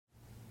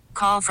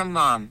Call from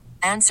mom.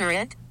 Answer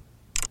it.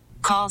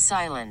 Call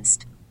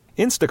silenced.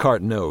 Instacart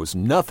knows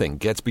nothing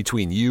gets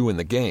between you and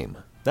the game.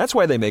 That's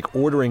why they make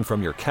ordering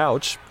from your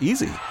couch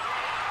easy.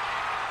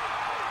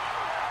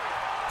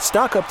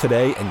 Stock up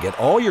today and get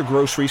all your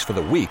groceries for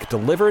the week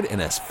delivered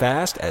in as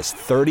fast as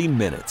 30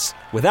 minutes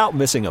without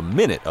missing a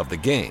minute of the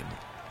game.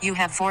 You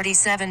have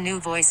 47 new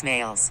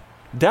voicemails.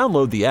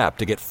 Download the app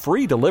to get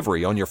free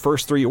delivery on your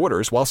first 3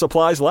 orders while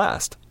supplies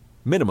last.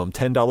 Minimum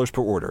 $10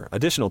 per order.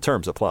 Additional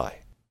terms apply.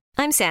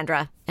 I'm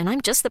Sandra, and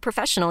I'm just the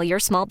professional your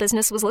small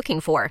business was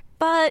looking for.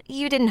 But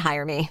you didn't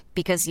hire me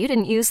because you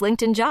didn't use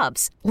LinkedIn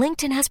Jobs.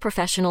 LinkedIn has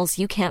professionals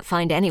you can't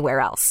find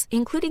anywhere else,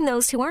 including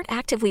those who aren't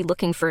actively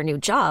looking for a new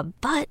job,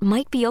 but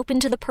might be open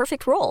to the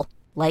perfect role,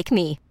 like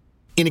me.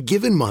 In a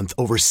given month,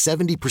 over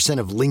 70%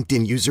 of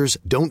LinkedIn users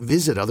don't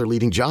visit other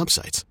leading job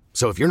sites.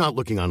 So if you're not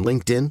looking on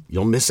LinkedIn,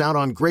 you'll miss out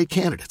on great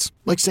candidates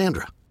like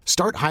Sandra.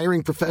 Start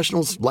hiring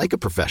professionals like a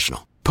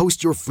professional.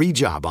 Post your free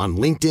job on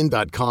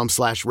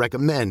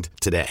linkedin.com/recommend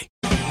today.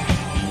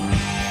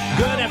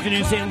 Good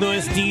afternoon, St.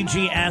 Louis.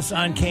 DGS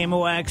on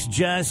KMOX.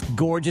 Just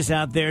gorgeous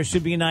out there.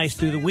 Should be nice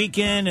through the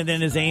weekend. And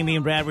then as Amy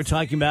and Brad were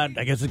talking about,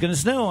 I guess it's going to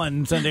snow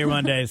on Sunday or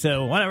Monday.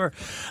 So whatever.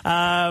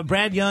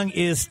 Brad Young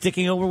is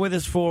sticking over with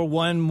us for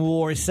one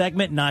more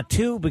segment, not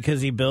two,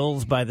 because he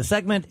bills by the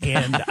segment,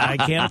 and I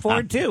can't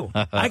afford two.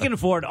 I can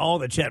afford all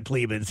the Chet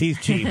Plebans. He's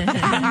cheap.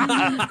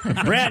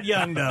 Brad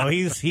Young, though,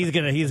 he's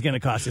gonna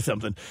cost you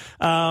something.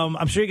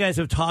 I'm sure you guys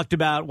have talked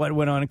about what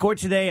went on in court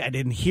today. I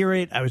didn't hear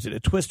it. I was at a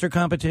Twister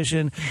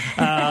competition.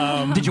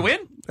 Did you win?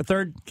 A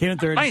third. Came in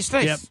third. Nice.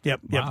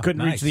 Yep. Wow,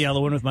 Couldn't reach the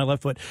yellow one with my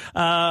left foot.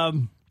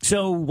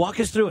 So walk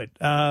us through it.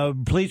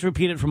 Please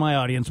repeat it for my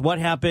audience. What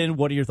happened?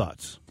 What are your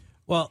thoughts?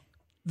 Well,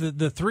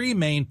 the three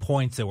main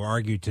points that were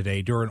argued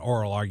today during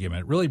oral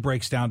argument really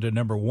breaks down to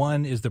number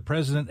one is the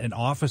president an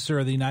officer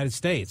of the United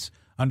States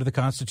under the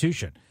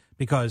Constitution,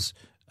 because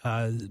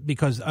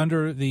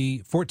under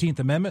the 14th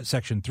Amendment,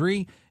 Section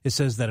 3, it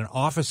says that an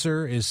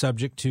officer is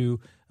subject to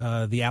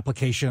the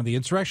application of the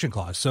insurrection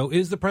clause. So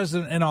is the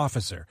president an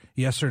officer?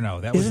 Yes or no?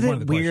 That was one of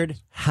the questions. Isn't it weird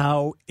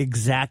how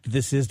exact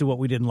this is to what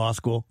we did in law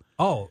school?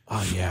 Oh,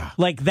 yeah.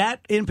 Like that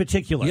in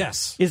particular,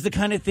 yes, is the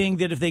kind of thing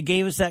that if they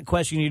gave us that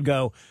question, you'd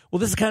go, well,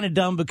 this is kind of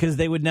dumb because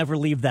they would never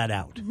leave that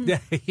out.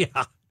 Yeah.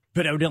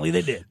 But evidently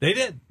they did. They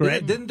did.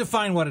 Right? They didn't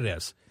define what it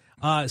is.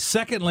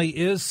 Secondly,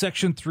 is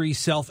Section 3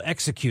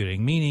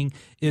 self-executing, meaning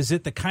is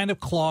it the kind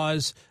of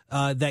clause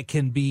that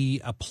can be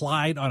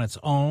applied on its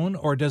own,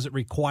 or does it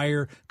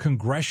require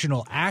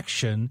congressional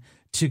action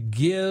to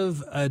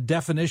give a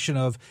definition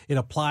of it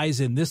applies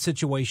in this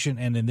situation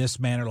and in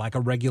this manner like a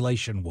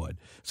regulation would?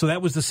 So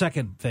that was the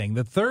second thing.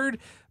 The third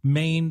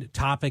main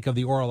topic of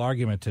the oral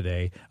argument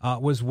today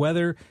was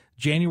whether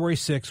January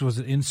 6th was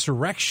an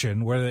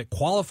insurrection, whether it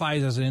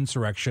qualifies as an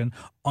insurrection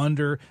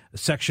under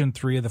Section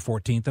 3 of the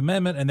 14th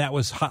Amendment, and that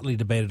was hotly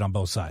debated on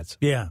both sides.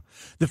 Yeah.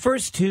 The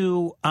first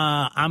two,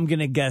 I'm going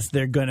to guess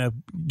they're going to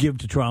give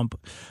to Trump.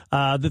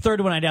 The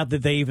third one, I doubt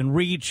that they even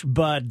reach,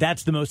 but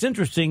that's the most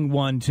interesting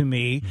one to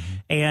me. Mm-hmm.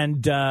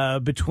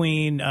 And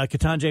between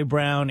Ketanji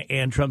Brown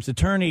and Trump's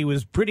attorney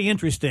was pretty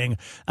interesting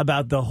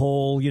about the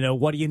whole,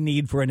 what do you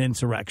need for an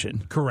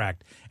insurrection?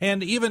 Correct.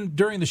 And even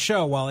during the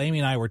show, while Amy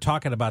and I were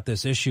talking about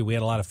this issue, we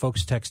had a lot of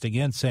folks texting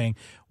in saying,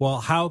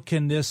 well, how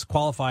can this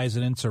qualify as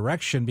an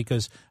insurrection?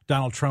 Because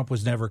Donald Trump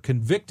was never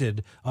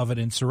convicted of an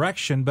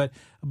insurrection. But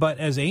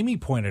as Amy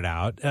pointed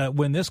out,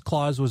 when this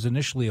clause was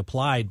initially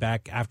applied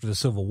back after the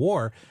Civil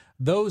War,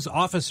 those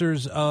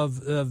officers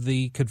of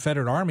the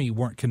Confederate Army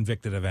weren't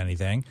convicted of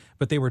anything,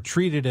 but they were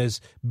treated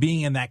as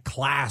being in that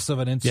class of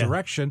an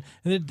insurrection,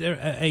 and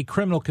a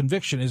criminal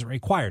conviction isn't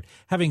required.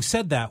 Having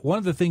said that, one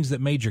of the things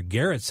that Major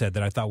Garrett said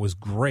that I thought was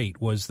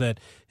great was that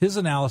his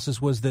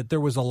analysis was that there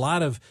was a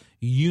lot of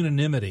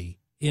unanimity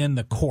in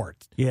the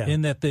court,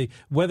 in that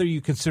whether you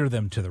consider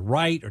them to the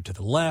right or to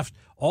the left,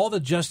 all the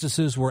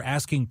justices were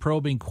asking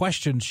probing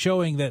questions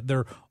showing that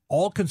they're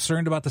all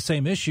concerned about the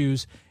same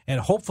issues, and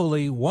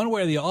hopefully one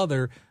way or the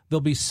other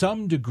there'll be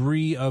some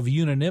degree of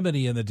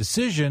unanimity in the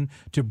decision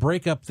to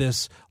break up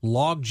this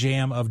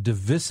logjam of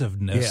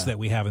divisiveness that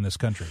we have in this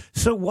country.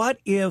 So what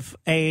if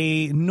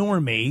a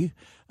normie,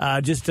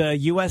 just a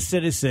U.S.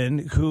 citizen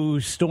who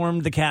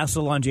stormed the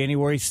Capitol on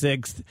January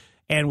 6th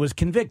and was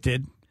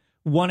convicted,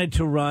 wanted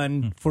to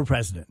run for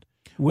president?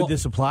 Would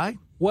this apply?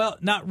 Well,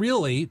 not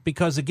really,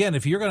 because, again,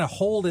 if you're going to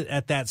hold it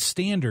at that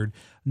standard,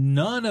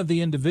 none of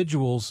the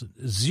individuals,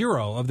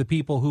 zero of the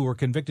people who were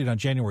convicted on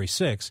January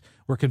 6th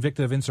were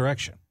convicted of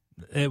insurrection.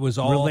 It was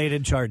all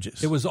related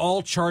charges. It was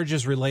all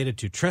charges related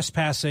to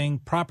trespassing,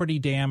 property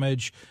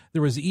damage.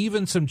 There was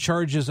even some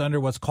charges under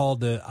what's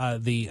called the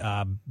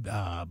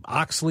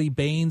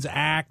Oxley-Baines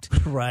Act,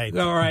 right?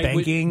 All right,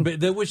 banking,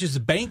 which is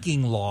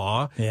banking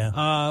law,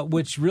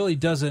 which really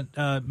doesn't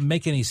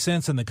make any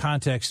sense in the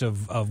context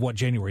of what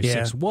January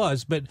 6th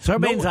was. But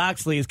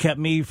Sarbanes-Oxley has kept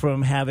me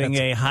from having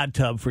a hot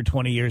tub for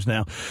 20 years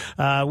now.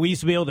 We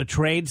used to be able to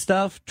trade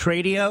stuff,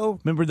 Tradio.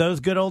 Remember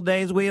those good old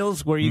days,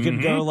 Wheels, where you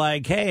could go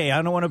like, "Hey,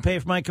 I don't want to pay pay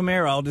for my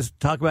Camaro. I'll just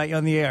talk about you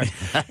on the air.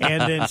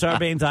 And then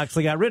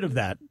Sarbanes-Oxley got rid of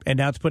that, and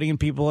now it's putting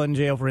people in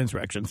jail for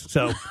insurrections.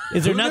 So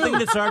is there nothing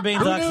that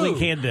Sarbanes-Oxley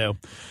can do?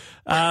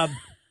 I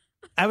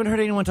haven't heard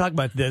anyone talk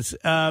about this.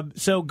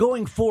 So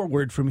going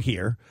forward from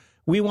here,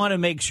 we want to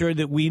make sure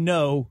that we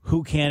know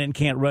who can and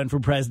can't run for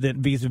president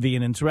vis-a-vis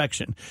an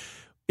insurrection.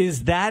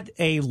 Is that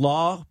a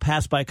law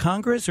passed by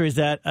Congress, or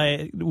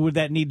would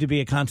that need to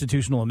be a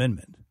constitutional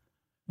amendment?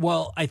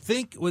 Well, I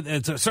think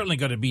it's certainly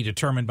going to be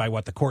determined by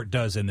what the court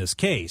does in this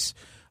case.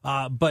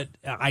 But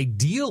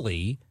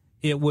ideally,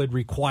 it would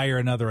require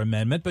another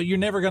amendment, but you're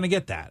never going to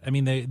get that. I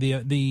mean,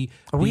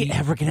 are we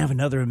ever going to have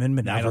another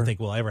amendment? I don't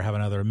think we'll ever have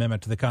another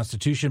amendment to the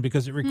Constitution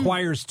because it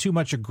requires too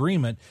much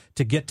agreement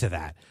to get to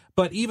that.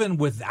 But even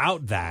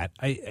without that,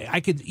 I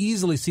could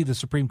easily see the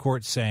Supreme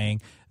Court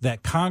saying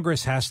that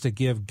Congress has to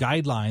give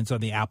guidelines on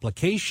the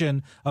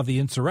application of the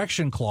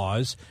insurrection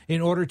clause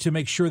in order to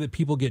make sure that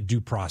people get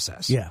due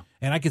process. Yeah.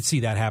 And I could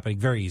see that happening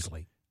very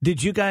easily.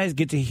 Did you guys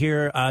get to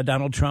hear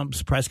Donald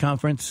Trump's press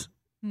conference?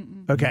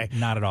 Okay.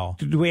 Not at all.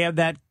 Do we have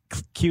that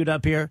queued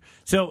up here?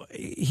 So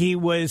he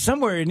was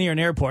somewhere near an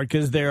airport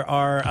because there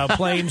are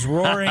planes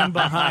roaring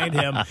behind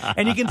him.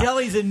 And you can tell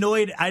he's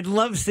annoyed. I'd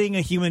love seeing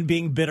a human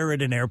being bitter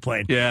at an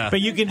airplane. Yeah.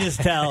 But you can just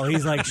tell.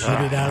 He's like, shoot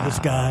it out of the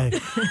sky.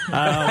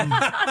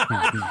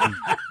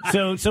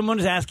 So someone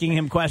is asking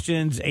him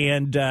questions,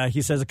 and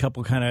he says a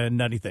couple kind of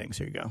nutty things.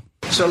 Here you go.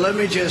 So let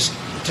me just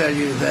tell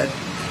you that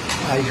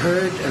I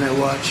heard and I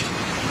watched.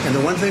 And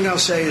the one thing I'll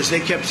say is they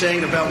kept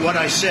saying about what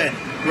I said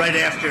right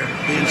after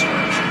the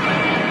insurrection.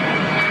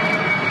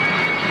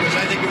 Because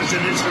I think it was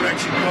an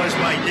insurrection caused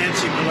by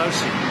Nancy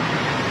Pelosi.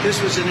 This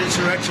was an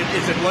insurrection,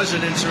 if it was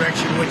an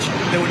insurrection, which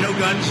there were no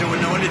guns, there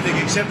were no anything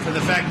except for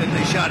the fact that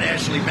they shot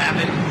Ashley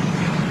Babbitt.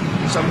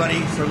 Somebody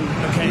from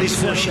the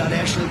police force shot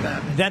Ashley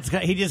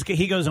Babbitt.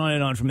 He goes on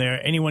and on from there.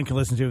 Anyone can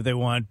listen to it if they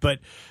want. But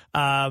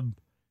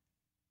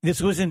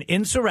this was an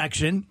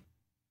insurrection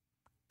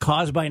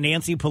caused by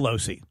Nancy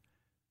Pelosi.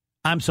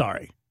 I'm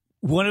sorry.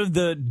 One of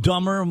the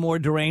dumber, more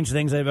deranged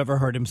things I've ever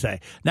heard him say.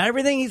 Not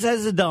everything he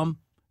says is dumb.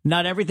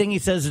 Not everything he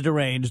says is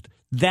deranged.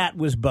 That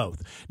was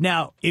both.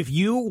 Now, if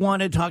you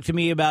want to talk to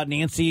me about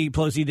Nancy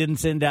Pelosi didn't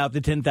send out the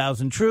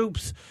 10,000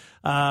 troops,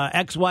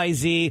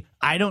 XYZ,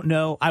 I don't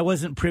know. I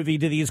wasn't privy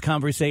to these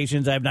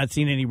conversations. I have not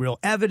seen any real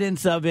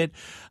evidence of it.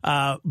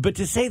 But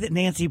to say that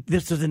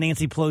this was a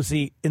Nancy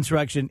Pelosi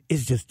insurrection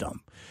is just dumb.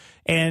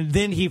 And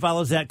then he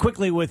follows that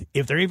quickly with,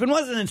 if there even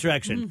was an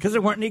insurrection, because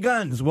there weren't any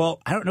guns.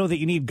 Well, I don't know that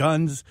you need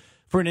guns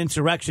for an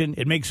insurrection.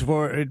 It makes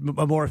for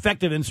a more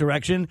effective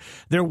insurrection.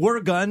 There were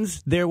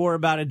guns. There were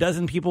about a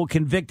dozen people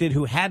convicted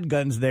who had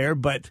guns there.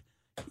 But,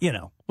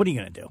 what are you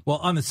going to do? Well,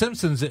 on The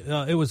Simpsons,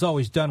 it was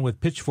always done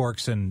with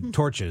pitchforks and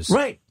torches.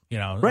 Right.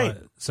 Right.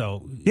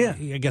 So, yeah,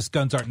 I guess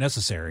guns aren't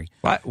necessary.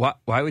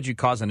 Why would you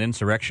cause an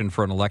insurrection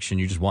for an election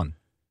you just won?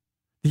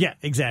 Yeah,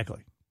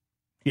 exactly.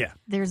 Yeah,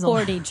 there's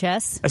 4D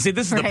chess. I see.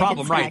 This is the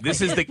problem, exactly. right?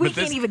 This is we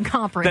can't even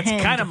comprehend.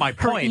 That's kind of my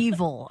point.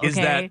 Evil, okay? Is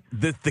that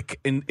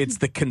it's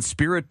the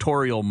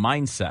conspiratorial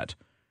mindset,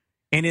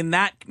 and in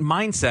that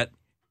mindset,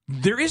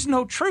 there is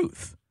no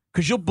truth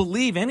because you'll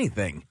believe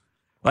anything.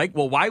 Like,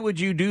 well, why would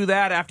you do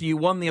that after you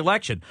won the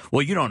election?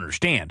 Well, you don't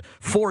understand.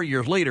 4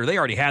 years later, they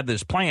already had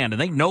this plan,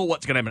 and they know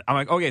what's going to happen. I'm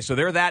like, okay, so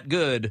they're that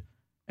good,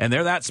 and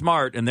they're that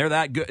smart, and they're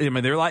that good. I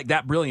mean, they're like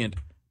that brilliant,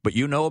 but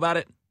you know about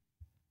it.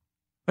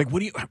 Like,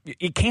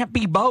 it can't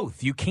be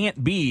both. You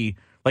can't be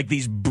like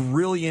these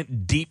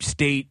brilliant deep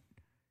state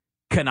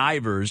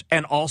connivers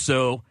and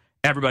also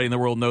everybody in the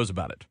world knows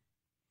about it.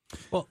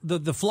 Well,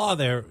 the flaw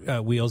there,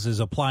 Wheels, is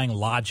applying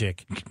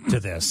logic to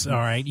this. All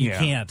right, you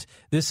can't.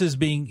 This is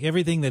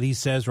everything that he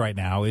says right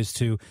now is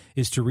to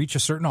reach a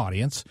certain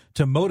audience,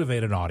 to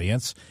motivate an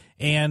audience,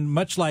 and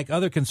much like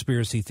other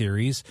conspiracy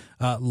theories,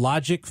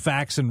 logic,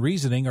 facts, and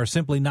reasoning are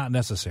simply not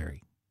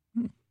necessary.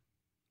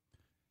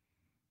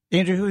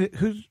 Andrew,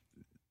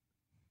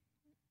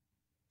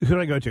 who do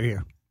I go to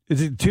here?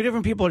 Is it two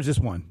different people or just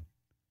one?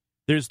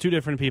 There's two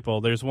different people.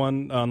 There's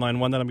one on line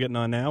 1 that I'm getting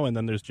on now, and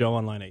then there's Joe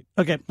on line 8.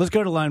 Okay, let's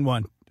go to line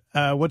 1.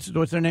 What's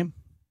their name?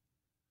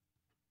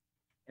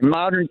 In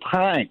modern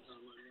times.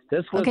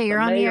 Okay, you're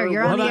on the air.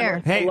 You're on the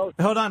air. Hey,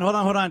 hold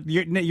on.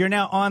 You're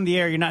now on the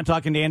air. You're not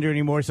talking to Andrew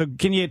anymore. So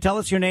can you tell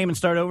us your name and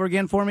start over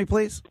again for me,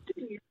 please?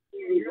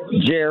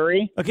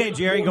 Jerry. Okay,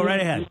 Jerry, go right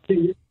ahead.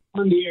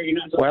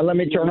 Well, let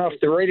me turn off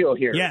the radio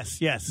here. Yes.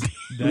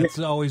 That's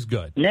always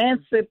good.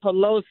 Nancy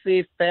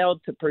Pelosi failed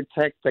to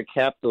protect the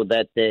Capitol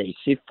that day.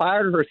 She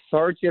fired her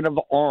sergeant of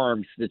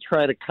arms to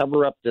try to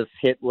cover up this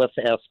hit list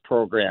S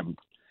program.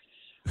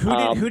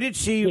 Who did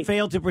she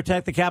fail to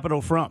protect the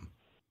Capitol from?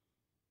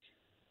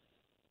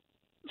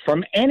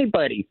 From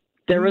anybody.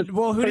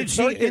 Who did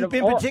she, in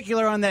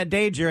particular on that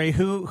day, Jerry,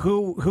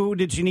 who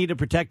did she need to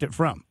protect it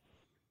from?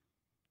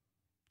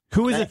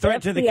 Who is a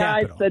threat to the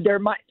Capitol? Said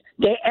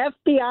the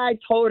FBI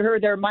told her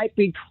there might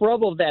be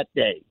trouble that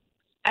day.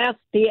 Ask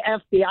the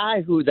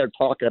FBI who they're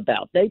talking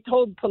about. They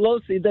told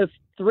Pelosi this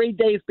 3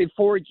 days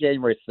before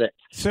January 6th.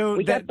 So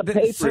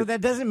that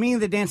doesn't mean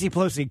that Nancy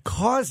Pelosi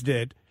caused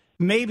it.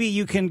 maybe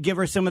you can give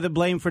her some of the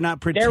blame for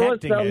not protecting There was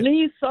the it.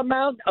 least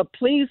amount of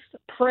police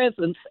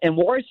presence in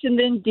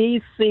Washington,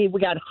 D.C. We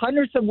got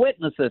hundreds of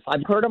witnesses.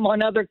 I've heard them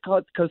on other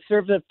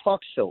conservative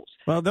talk shows.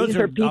 Well, those These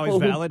are people always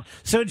valid.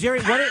 So,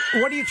 Jerry, what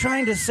are you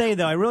trying to say,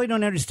 though? I really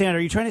don't understand.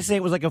 Are you trying to say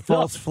it was like a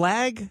false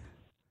flag?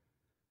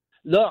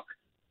 Look,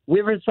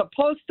 we were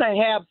supposed to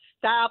have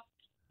stopped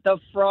the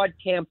fraud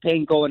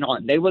campaign going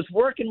on. They was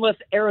working with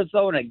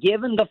Arizona,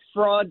 given the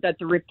fraud that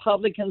the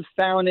Republicans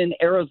found in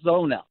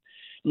Arizona.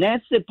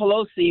 Nancy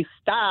Pelosi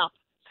stopped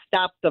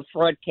the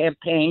fraud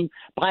campaign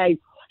by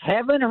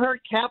having her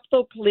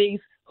Capitol Police.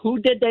 Who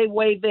did they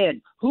wave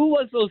in? Who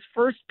was those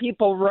first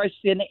people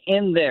rushing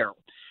in there?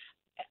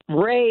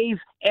 Rays,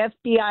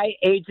 FBI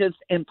agents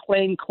in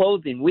plain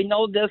clothing. We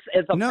know this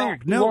as a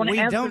fact. No, we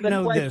don't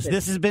know this.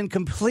 This has been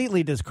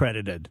completely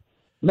discredited.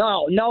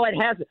 No, it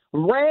hasn't.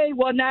 Ray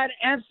will not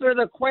answer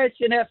the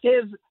question if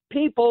his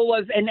people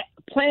was in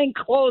plain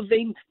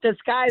clothing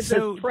disguised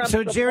as Trump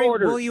so Jerry,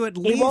 supporters. will you at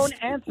least? He won't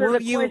answer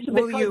the question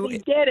because he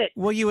did it.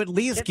 Will you at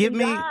least if give he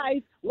me?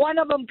 Dies, one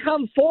of them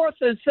come forth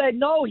and say,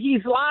 no,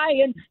 he's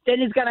lying. Then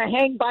he's going to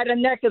hang by the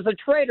neck as a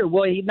traitor.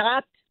 Will he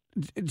not?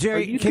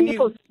 Jerry,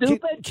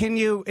 stupid? Can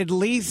you at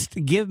least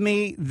give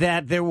me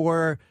that there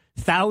were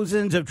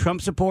thousands of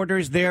Trump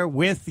supporters there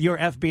with your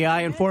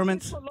FBI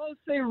informants?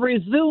 Pelosi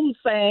resumed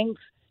things.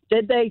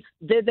 Did they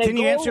Can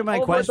you answer my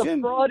question?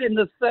 The fraud in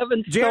the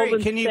 7 Jerry,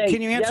 stolen can you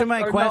states? answer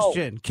my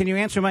question? No? Can you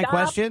answer my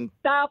question?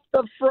 Stop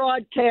the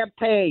fraud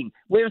campaign.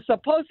 We're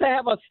supposed to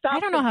have a stop. I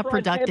don't know how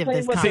productive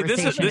this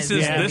conversation is.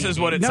 This is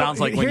what it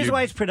sounds like here's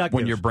why it's productive.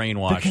 when you're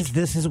brainwashed. Because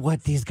this is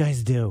what these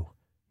guys do.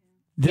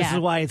 This is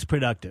why it's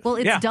productive. Well,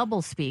 it's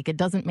double speak. It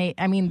doesn't make.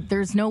 I mean,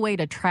 there's no way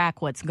to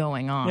track what's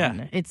going on.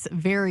 Yeah. It's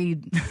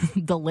very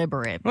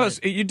deliberate. Well,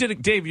 you did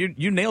it, Dave.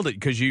 You nailed it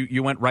because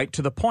you went right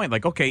to the point.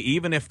 Like, okay,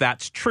 even if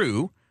that's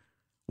true,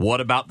 what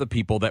about the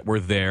people that were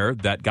there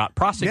that got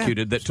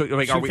prosecuted? That took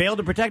like, failed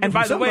to protect them And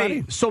by from the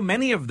somebody. way, so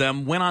many of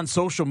them went on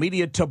social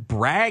media to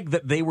brag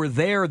that they were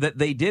there, that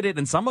they did it,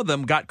 and some of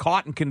them got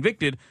caught and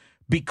convicted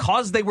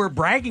because they were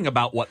bragging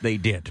about what they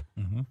did.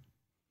 Mm-hmm.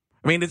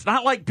 I mean, it's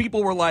not like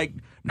people were like,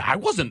 no, I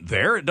wasn't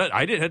there.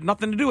 I had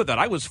nothing to do with that.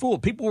 I was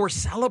fooled. People were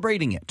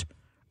celebrating it.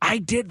 I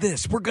did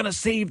this. We're going to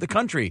save the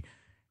country.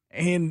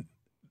 And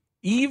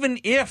even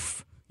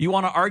if you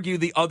want to argue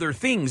the other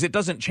things, it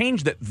doesn't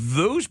change that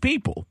those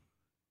people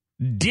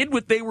did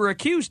what they were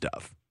accused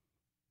of.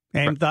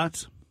 Any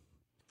thoughts?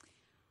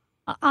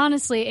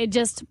 Honestly, it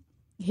just,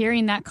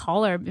 hearing that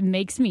caller, it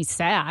makes me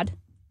sad.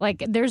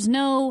 Like, there's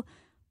no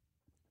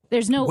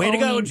way to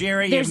go,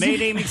 Jerry. You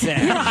made Amy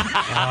sad.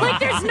 Like,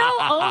 there's no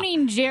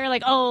owning Jerry,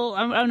 like, oh,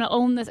 I'm going to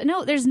own this.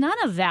 No, there's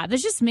none of that.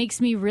 This just makes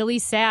me really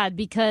sad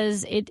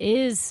because it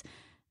is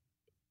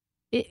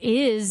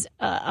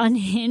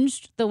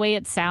unhinged the way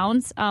it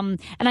sounds. And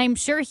I'm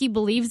sure he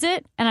believes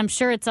it, and I'm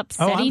sure it's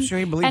upsetting. Oh, I'm sure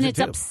he believes and it, it's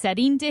too.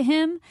 upsetting to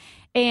him.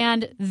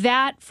 And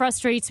that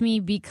frustrates me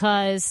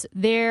because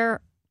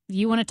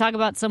you want to talk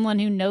about someone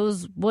who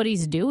knows what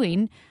he's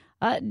doing.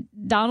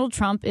 Donald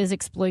Trump is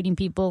exploiting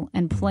people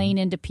and playing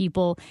into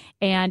people,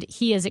 and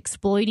he is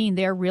exploiting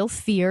their real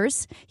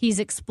fears. He's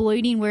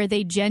exploiting where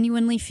they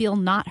genuinely feel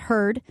not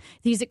heard.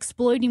 He's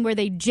exploiting where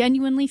they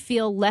genuinely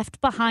feel left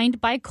behind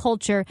by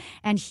culture,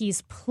 and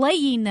he's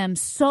playing them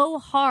so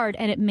hard,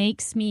 and it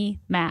makes me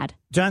mad.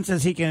 John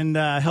says he can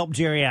help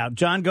Jerry out.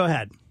 John, go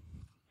ahead.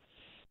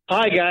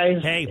 Hi,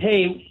 guys.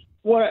 Hey.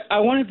 What I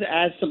wanted to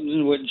add something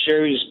to what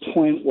Jerry's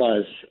point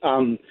was,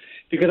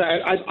 because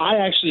I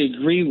actually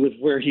agree with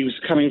where he was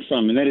coming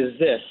from, and that is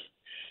this.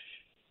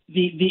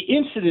 The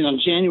incident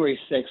on January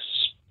 6th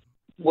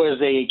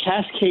was a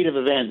cascade of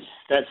events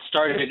that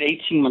started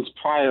 18 months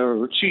prior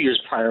or 2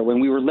 years prior when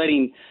we were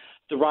letting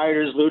the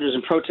rioters, looters,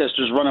 and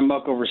protesters run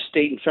amok over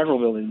state and federal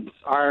buildings.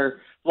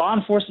 Our law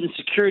enforcement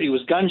security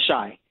was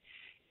gun-shy.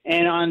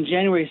 And on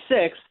January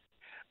 6th,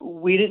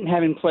 we didn't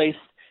have in place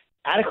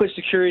adequate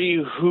security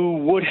who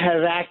would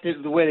have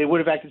acted the way they would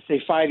have acted,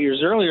 say, 5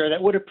 years earlier,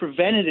 that would have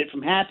prevented it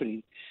from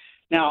happening.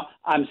 Now,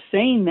 I'm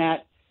saying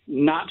that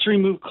not to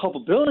remove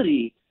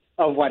culpability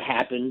of what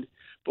happened,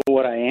 but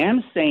what I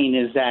am saying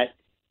is that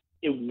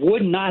it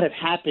would not have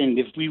happened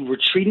if we were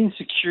treating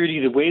security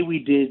the way we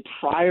did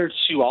prior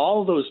to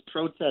all those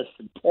protests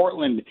in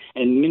Portland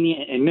and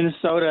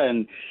Minnesota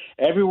and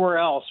everywhere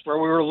else, where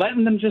we were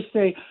letting them just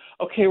say,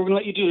 okay, we're going to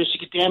let you do this. You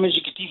could damage,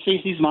 you could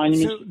deface these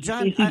monuments. So,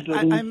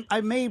 John,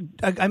 I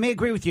may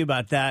agree with you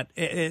about that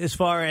as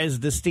far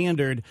as the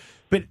standard,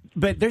 but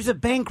there's a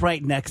bank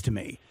right next to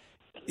me.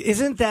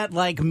 Isn't that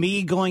like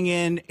me going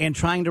in and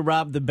trying to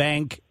rob the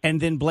bank and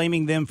then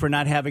blaming them for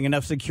not having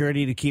enough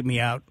security to keep me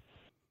out?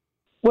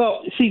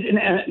 Well, see,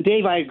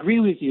 Dave, I agree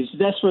with you. So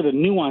that's where the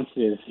nuance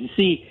is. You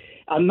see,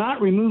 I'm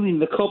not removing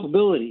the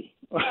culpability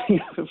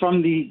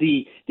from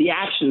the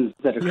actions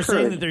that occurred. You're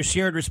saying that there's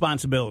shared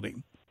responsibility.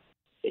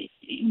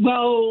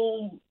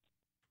 Well,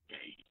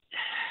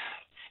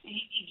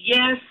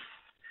 yes,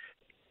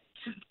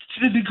 to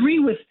the degree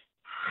with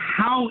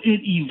how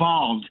it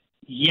evolved,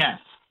 yes.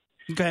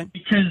 Okay.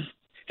 Because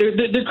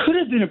there could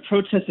have been a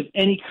protest of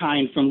any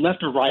kind from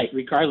left or right,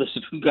 regardless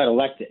of who got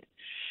elected.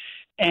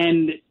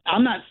 And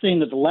I'm not saying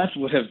that the left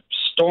would have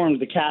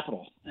stormed the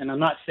Capitol, and I'm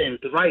not saying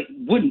that the right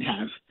wouldn't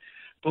have.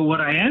 But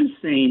what I am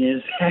saying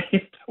is that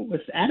if there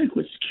was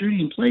adequate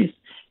security in place,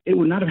 it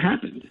would not have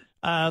happened.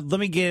 Let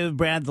me give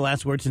Brad the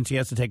last word since he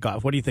has to take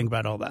off. What do you think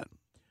about all that?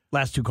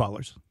 Last two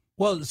callers.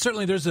 Well,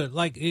 certainly there's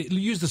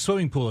use the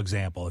swimming pool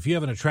example. If you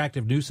have an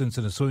attractive nuisance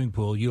in a swimming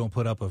pool, you don't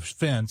put up a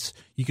fence,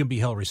 you can be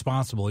held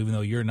responsible even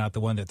though you're not the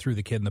one that threw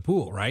the kid in the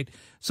pool, right?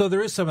 So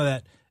there is some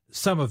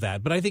of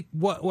that. But I think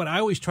what I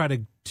always try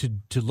to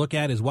look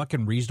at is what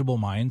can reasonable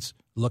minds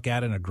look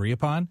at and agree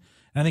upon.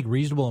 And I think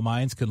reasonable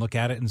minds can look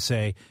at it and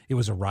say it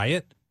was a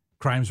riot,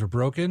 crimes were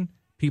broken,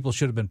 people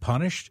should have been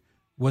punished.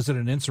 Was it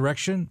an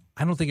insurrection?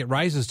 I don't think it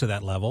rises to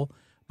that level.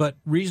 But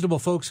reasonable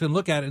folks can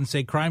look at it and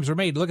say crimes were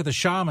made. Look at the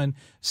shaman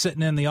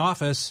sitting in the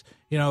office,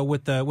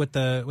 with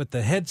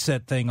the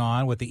headset thing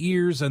on, with the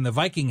ears and the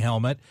Viking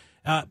helmet.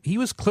 He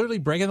was clearly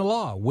breaking the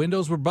law.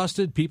 Windows were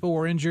busted, people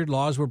were injured,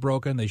 laws were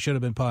broken. They should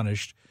have been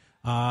punished.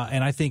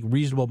 And I think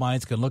reasonable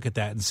minds can look at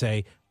that and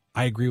say,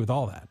 I agree with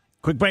all that.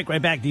 Quick break,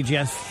 right back,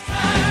 DGS.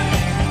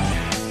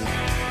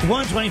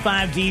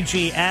 125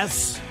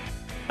 DGS.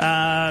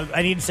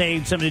 I need to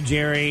say something to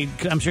Jerry.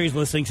 I'm sure he's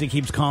listening, so he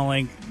keeps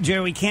calling.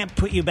 Jerry, we can't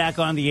put you back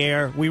on the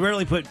air. We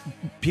rarely put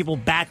people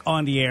back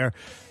on the air,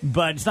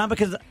 but it's not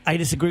because I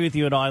disagree with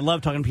you at all. I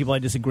love talking to people I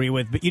disagree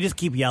with, but you just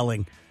keep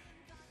yelling.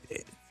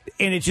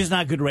 And it's just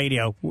not good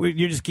radio.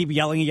 You just keep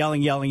yelling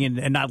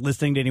and not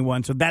listening to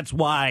anyone. So that's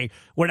why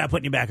we're not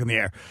putting you back on the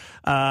air.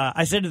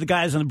 I said to the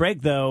guys on the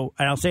break, though,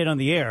 and I'll say it on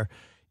the air,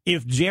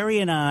 if Jerry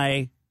and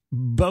I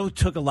both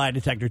took a lie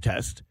detector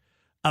test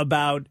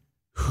about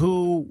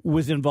who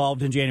was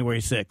involved in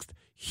January 6th,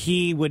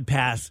 he would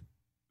pass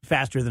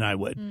faster than I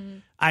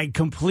would. I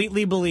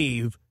completely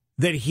believe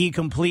that he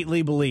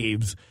completely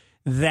believes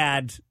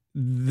that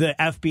the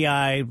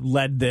FBI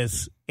led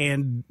this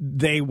and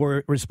they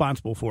were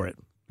responsible for it.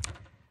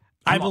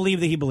 I believe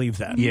that he believes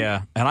that.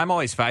 Yeah, and I'm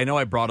always. I know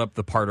I brought up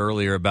the part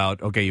earlier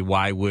about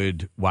why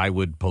would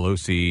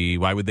Pelosi?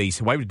 Why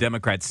would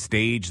Democrats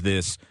stage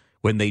this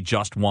when they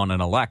just won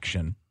an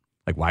election?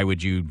 Like, why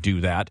would you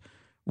do that?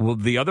 Well,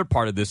 the other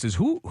part of this is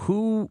who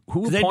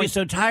they'd be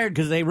so tired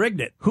because they rigged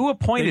it. Who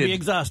appointed? They'd be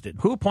exhausted.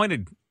 Who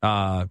appointed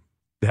the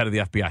head of the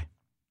FBI?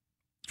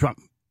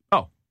 Trump.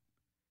 Oh,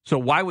 so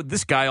why would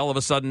this guy all of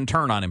a sudden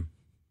turn on him?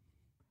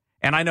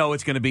 And I know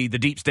it's going to be the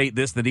deep state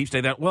this, the deep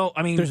state that. Well,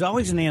 I mean, there's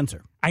always an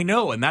answer. I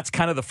know, and that's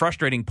kind of the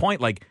frustrating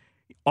point. Like,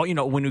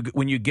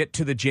 when you get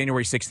to the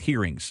January 6th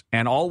hearings,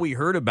 and all we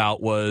heard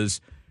about was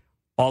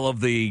all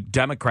of the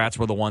Democrats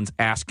were the ones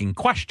asking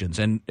questions,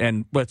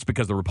 and that's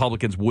because the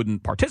Republicans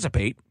wouldn't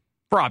participate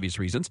for obvious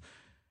reasons.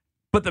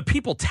 But the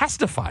people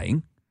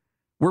testifying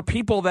were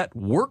people that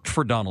worked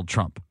for Donald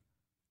Trump,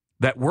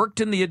 that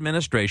worked in the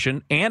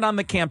administration and on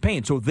the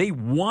campaign, so they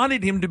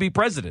wanted him to be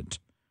president.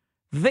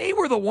 They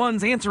were the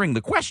ones answering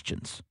the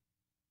questions.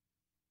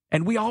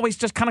 And we always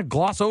just kind of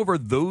gloss over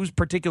those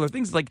particular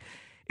things. Like,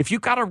 if you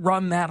got to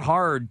run that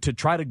hard to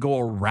try to go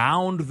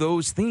around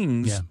those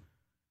things,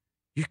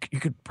 you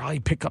could probably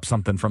pick up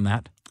something from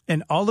that.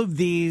 And all of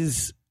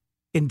these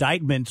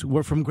indictments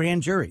were from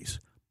grand juries.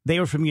 They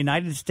were from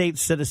United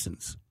States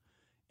citizens.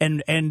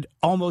 And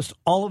almost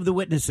all of the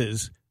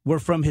witnesses were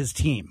from his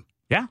team.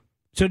 Yeah.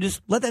 So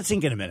just let that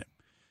sink in a minute.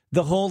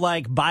 The whole,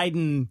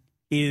 Biden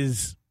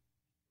is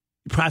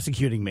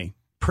persecuting me.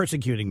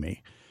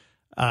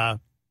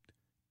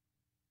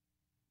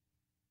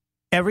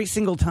 Every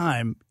single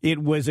time, it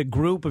was a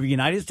group of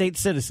United States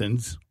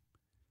citizens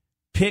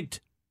picked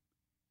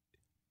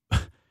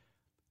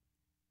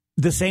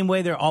the same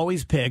way they're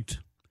always picked,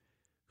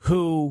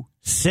 who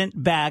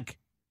sent back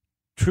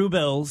true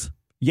bills.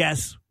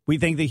 Yes, we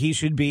think that he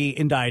should be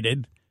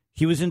indicted.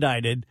 He was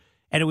indicted.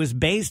 And it was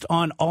based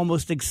on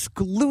almost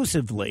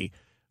exclusively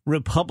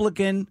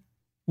Republican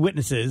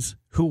witnesses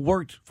who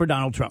worked for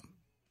Donald Trump.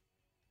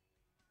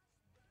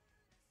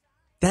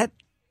 That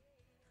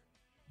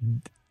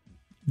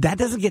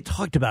doesn't get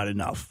talked about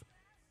enough.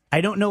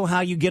 I don't know how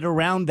you get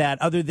around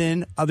that other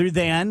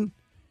than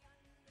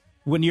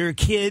when you're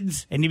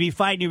kids and you be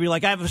fighting, you'd be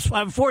like, I have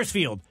a force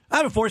field. I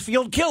have a force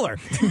field killer.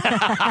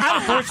 I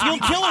have a force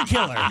field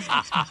killer.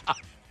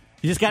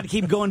 You just got to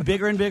keep going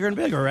bigger and bigger and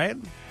bigger, right?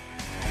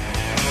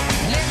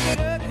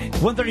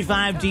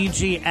 135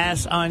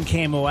 DGS on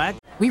KMOX.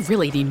 We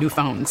really need new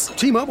phones.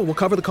 T-Mobile will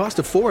cover the cost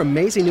of 4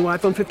 amazing new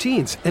iPhone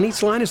 15s, and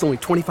each line is only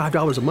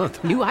 $25 a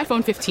month. New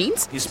iPhone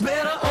 15s? It's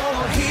better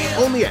over here.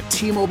 Only at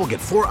T-Mobile, get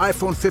 4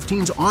 iPhone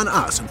 15s on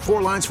us and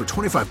 4 lines for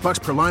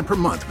 $25 per line per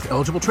month with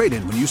eligible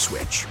trade-in when you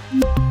switch.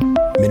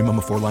 Minimum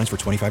of 4 lines for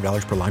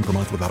 $25 per line per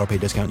month with autopay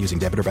discount using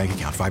debit or bank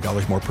account.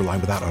 $5 more per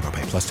line without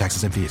autopay, plus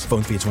taxes and fees.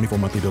 Phone fee at 24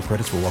 monthly bill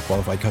credits for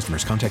well-qualified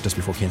customers. Contact us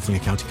before canceling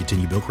account to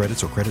continue bill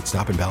credits or credit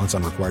stop and balance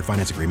on required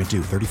finance agreement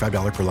due.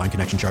 $35 per line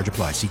connection charge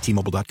applies. See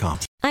T-Mobile.com.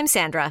 I'm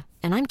Sandra,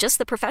 and I'm just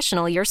the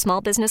professional your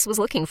small business was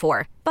looking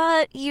for.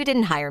 But you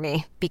didn't hire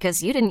me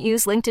because you didn't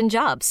use LinkedIn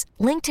Jobs.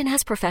 LinkedIn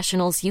has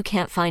professionals you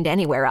can't find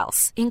anywhere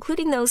else,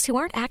 including those who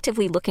aren't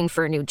actively looking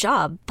for a new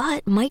job,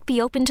 but might be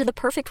open to the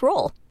perfect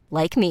role,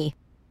 like me.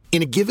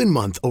 In a given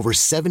month, over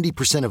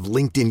 70% of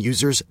LinkedIn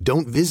users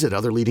don't visit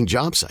other leading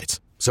job sites.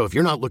 So if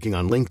you're not looking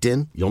on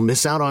LinkedIn, you'll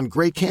miss out on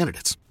great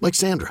candidates like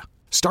Sandra.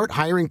 Start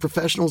hiring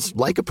professionals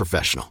like a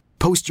professional.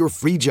 Post your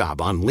free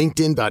job on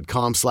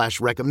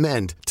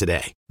linkedin.com/recommend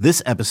today.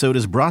 This episode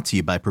is brought to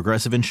you by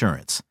Progressive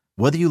Insurance.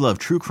 Whether you love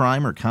true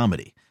crime or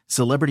comedy,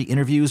 celebrity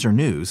interviews or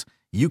news,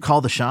 you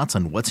call the shots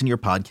on what's in your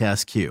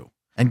podcast queue.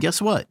 And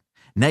guess what?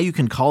 Now you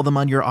can call them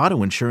on your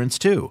auto insurance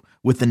too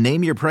with the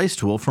Name Your Price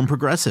tool from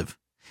Progressive.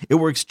 It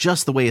works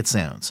just the way it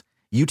sounds.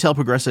 You tell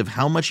Progressive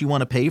how much you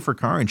want to pay for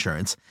car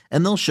insurance,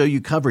 and they'll show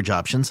you coverage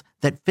options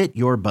that fit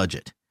your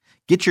budget.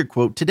 Get your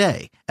quote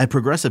today at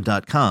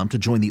Progressive.com to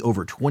join the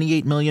over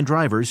 28 million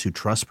drivers who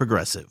trust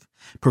Progressive.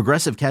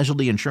 Progressive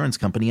Casualty Insurance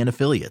Company and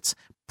Affiliates.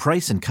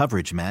 Price and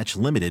coverage match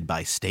limited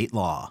by state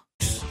law.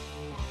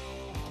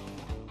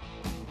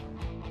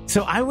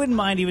 So I wouldn't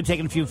mind even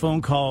taking a few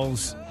phone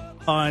calls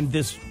on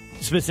this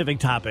specific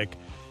topic.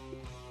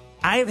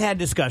 I have had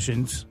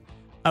discussions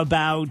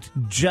about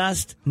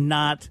just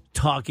not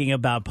talking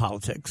about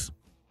politics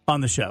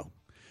on the show.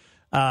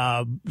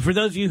 For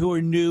those of you who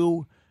are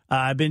new,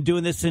 I've been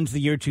doing this since the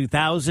year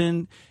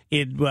 2000.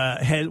 It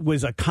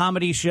was a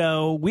comedy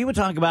show. We would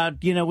talk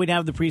about, we'd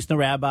have the priest and the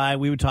rabbi.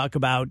 We would talk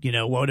about,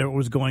 whatever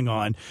was going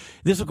on.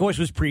 This, of course,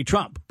 was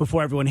pre-Trump,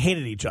 before everyone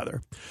hated each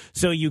other.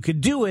 So you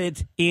could do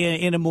it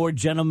in a more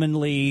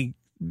gentlemanly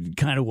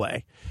kind of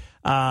way.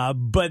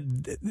 But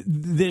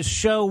this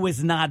show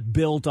was not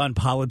built on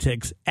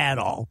politics at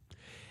all.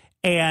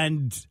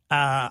 And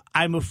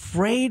I'm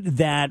afraid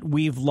that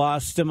we've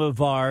lost some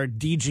of our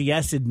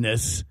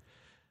DGS-edness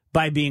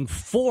by being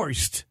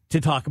forced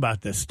to talk about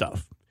this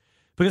stuff.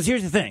 Because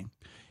here's the thing.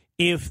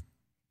 If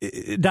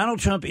Donald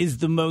Trump is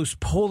the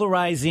most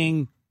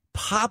polarizing,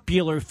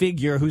 popular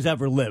figure who's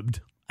ever lived,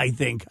 I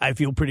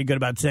feel pretty good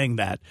about saying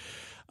that.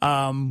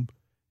 And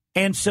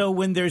so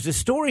when there's a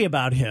story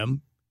about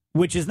him,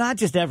 which is not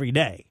just every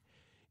day,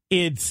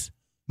 it's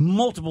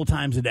multiple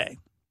times a day,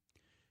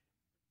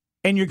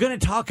 and you're going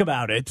to talk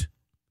about it,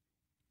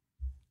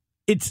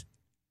 it's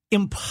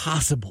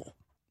impossible.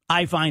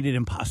 I find it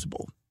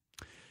impossible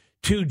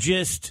to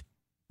just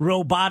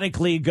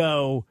robotically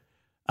go,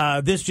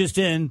 this just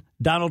in,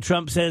 Donald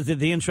Trump says that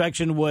the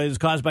insurrection was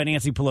caused by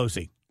Nancy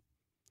Pelosi.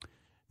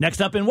 Next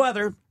up in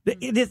weather,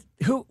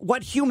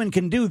 what human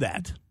can do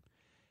that?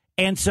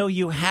 And so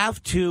you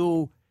have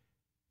to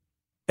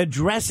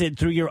address it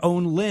through your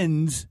own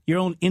lens, your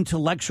own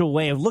intellectual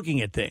way of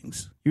looking at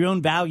things, your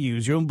own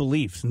values, your own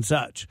beliefs and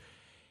such.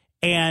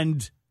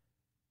 And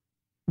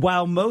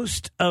while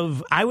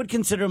I would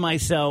consider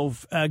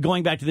myself,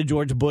 going back to the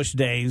George Bush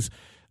days,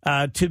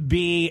 to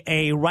be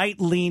a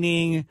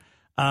right-leaning,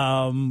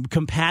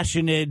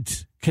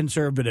 compassionate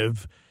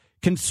conservative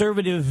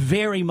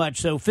very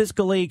much so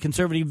fiscally,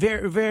 conservative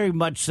very, very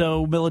much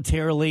so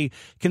militarily,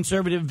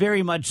 conservative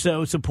very much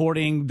so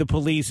supporting the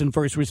police and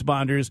first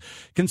responders,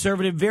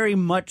 conservative very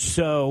much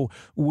so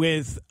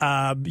with,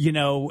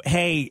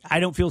 hey, I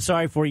don't feel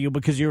sorry for you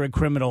because you're a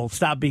criminal.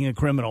 Stop being a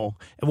criminal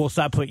and we'll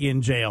stop putting you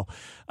in jail.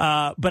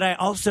 But I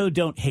also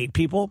don't hate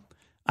people.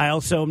 I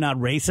also am not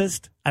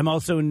racist. I'm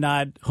also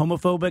not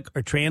homophobic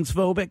or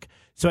transphobic.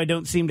 So I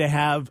don't seem to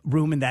have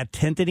room in that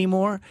tent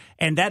anymore.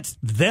 And that's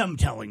them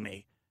telling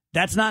me.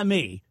 That's not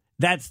me.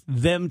 That's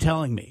them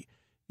telling me.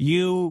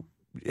 You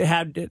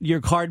had your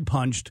card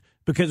punched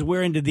because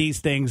we're into these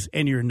things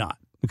and you're not.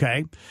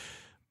 Okay?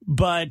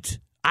 But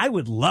I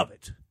would love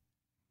it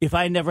if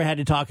I never had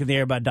to talk in the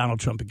air about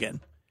Donald Trump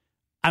again.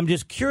 I'm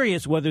just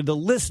curious whether the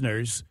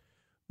listeners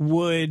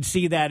would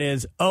see that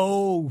as,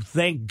 oh,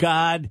 thank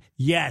God,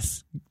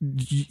 yes,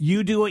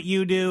 you do what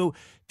you do,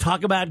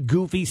 talk about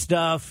goofy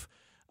stuff,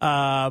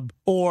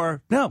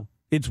 or no,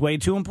 it's way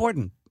too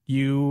important.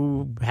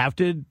 You're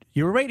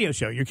a radio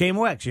show, you're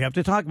KMOX, you have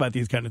to talk about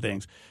these kind of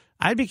things.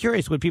 I'd be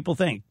curious what people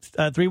think.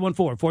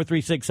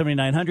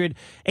 314-436-7900,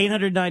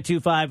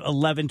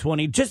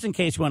 800-925-1120, just in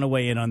case you want to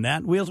weigh in on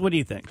that. Wheels, what do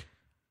you think?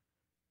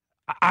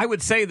 I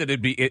would say that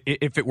it'd be,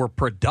 if it were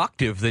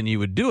productive, then you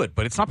would do it,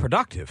 but it's not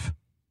productive.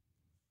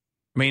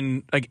 I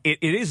mean,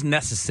 it is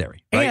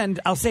necessary. Right? And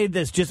I'll say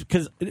this, just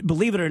because,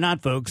 believe it or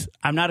not, folks,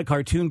 I'm not a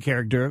cartoon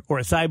character or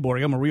a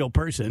cyborg. I'm a real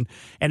person.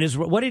 And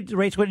what did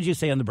you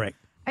say on the break?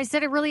 I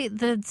said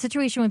the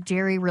situation with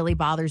Jerry really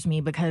bothers me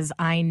because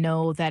I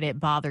know that it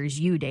bothers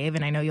you, Dave,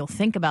 and I know you'll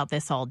think about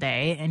this all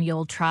day and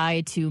you'll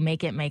try to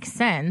make it make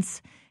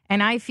sense.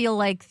 And I feel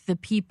like the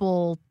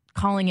people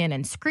calling in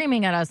and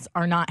screaming at us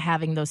are not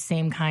having those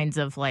same kinds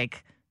of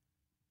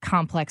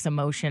complex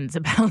emotions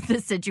about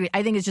this situation.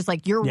 I think it's just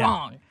you're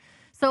wrong.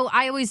 So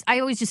I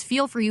always just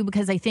feel for you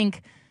because I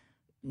think,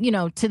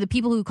 to the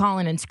people who call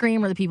in and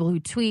scream or the people who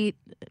tweet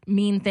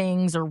mean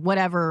things or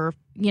whatever,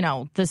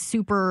 the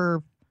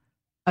super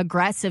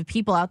aggressive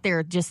people out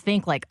there just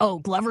think like, oh,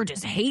 Glover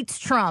just hates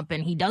Trump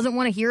and he doesn't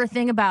want to hear a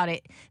thing about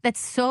it. That's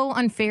so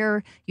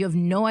unfair. You have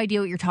no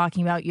idea what you're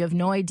talking about. You have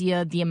no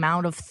idea the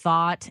amount of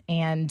thought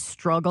and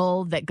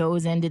struggle that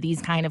goes into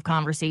these kind of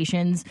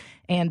conversations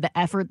and the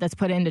effort that's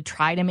put in to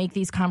try to make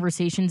these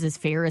conversations as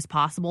fair as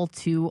possible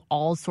to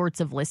all sorts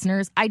of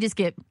listeners. I just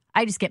get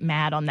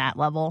mad on that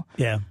level.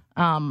 Yeah.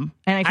 And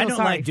I feel don't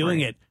sorry like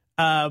doing it.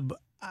 I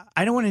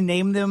don't want to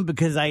name them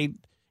because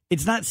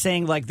it's not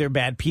saying like they're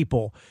bad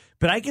people.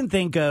 But I can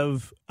think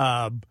of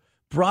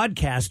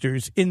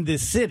broadcasters in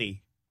this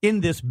city, in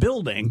this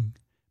building,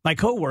 my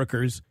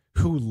coworkers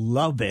who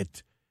love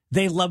it.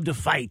 They love to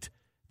fight.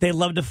 They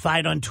love to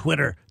fight on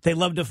Twitter. They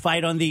love to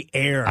fight on the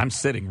air. I'm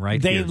sitting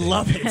right here. They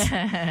love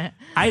it.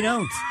 I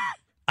don't.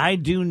 I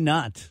do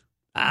not.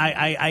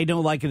 I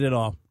don't like it at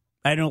all.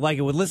 I don't like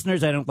it with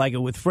listeners. I don't like it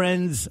with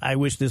friends. I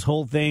wish this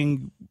whole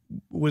thing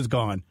was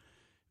gone.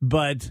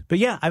 But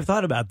yeah, I've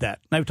thought about that.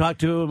 I've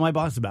talked to my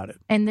boss about it.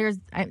 And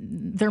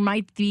there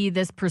might be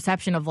this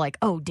perception of like,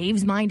 oh,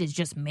 Dave's mind is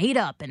just made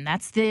up, and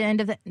that's the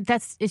end of it.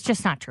 It's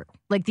just not true.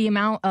 Like the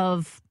amount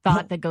of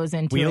thought that goes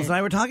into Wheels it. and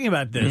I were talking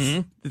about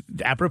this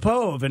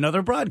apropos of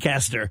another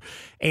broadcaster,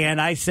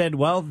 and I said,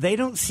 well, they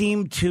don't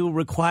seem to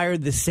require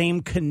the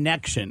same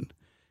connection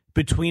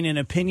between an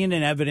opinion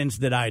and evidence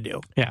that I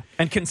do. Yeah,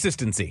 and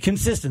consistency,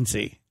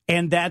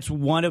 and that's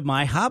one of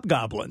my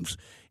hobgoblins.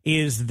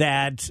 Is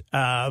that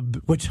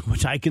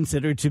which I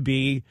consider to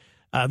be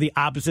the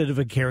opposite of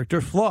a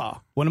character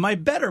flaw. One of my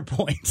better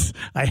points.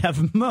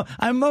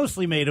 I'm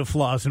mostly made of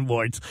flaws and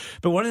warts,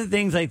 but one of the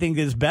things I think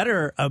is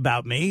better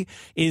about me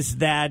is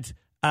that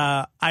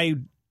I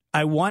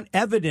want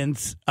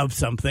evidence of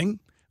something.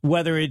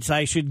 Whether it's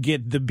I should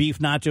get the beef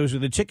nachos or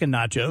the chicken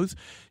nachos.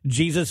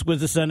 Jesus was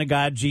the son of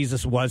God.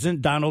 Jesus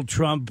wasn't. Donald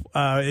Trump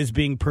is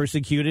being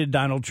persecuted.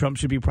 Donald Trump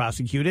should be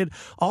prosecuted.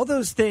 All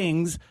those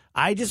things,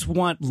 I just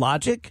want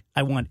logic.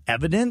 I want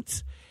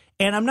evidence.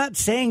 And I'm not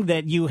saying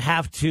that you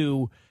have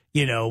to,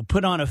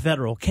 put on a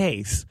federal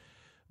case,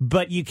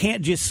 but you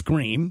can't just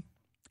scream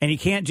and you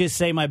can't just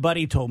say, my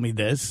buddy told me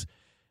this.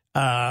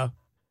 And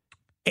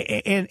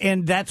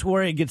that's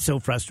where it gets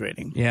so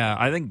frustrating. Yeah,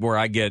 I think where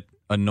I get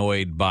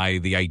annoyed by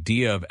the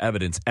idea of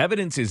evidence.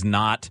 Evidence is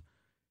not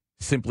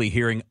simply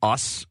hearing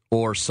us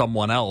or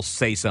someone else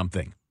say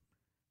something.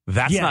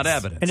 That's not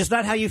evidence. And it's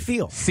not how you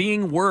feel.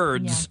 Seeing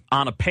words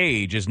on a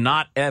page is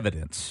not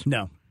evidence.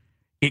 No.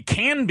 It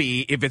can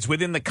be if it's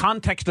within the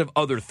context of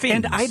other things.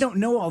 And I don't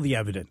know all the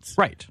evidence.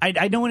 Right.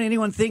 I don't want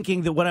anyone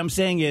thinking that what I'm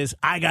saying is,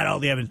 I got all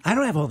the evidence. I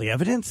don't have all the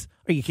evidence.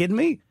 Are you kidding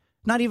me?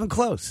 Not even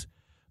close.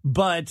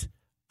 But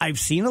I've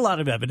seen a lot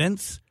of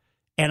evidence,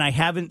 and I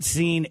haven't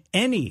seen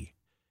any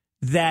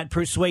that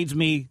persuades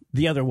me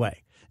the other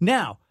way.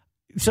 Now,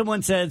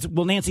 someone says,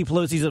 well, Nancy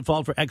Pelosi's at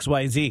fault for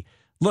XYZ.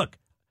 Look,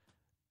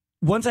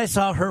 once I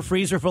saw her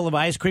freezer full of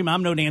ice cream,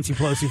 I'm no Nancy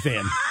Pelosi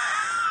fan.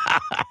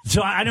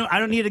 So I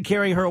don't need to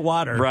carry her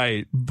water.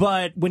 Right.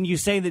 But when you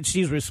say that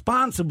she's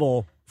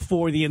responsible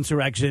for the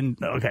insurrection,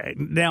 okay,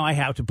 now I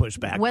have to push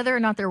back. Whether or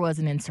not there was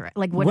an insurrection.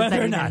 Like, what does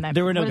that even mean?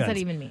 There were no What does guns.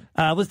 that even mean?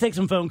 Let's take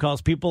some phone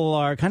calls. People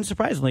are kind of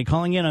surprisingly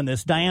calling in on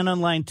this. Diane on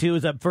line 2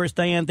 is up first.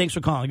 Diane, thanks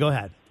for calling. Go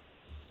ahead.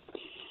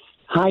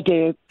 Hi,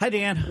 Dave. Hi,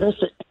 Dan.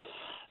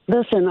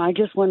 Listen, I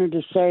just wanted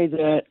to say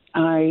that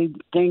I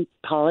think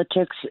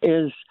politics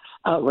is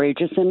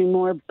outrageous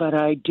anymore, but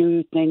I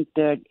do think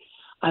that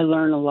I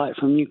learn a lot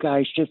from you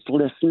guys just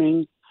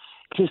listening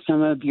to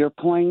some of your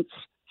points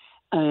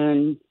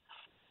and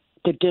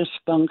the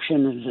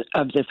dysfunction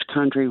of this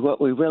country. What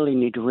we really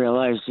need to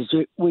realize is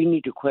that we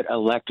need to quit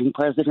electing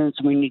presidents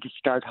and we need to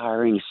start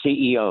hiring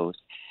CEOs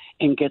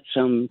and get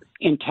some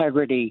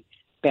integrity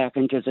back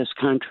into this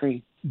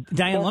country.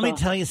 Diane, let me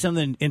tell you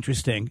something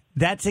interesting.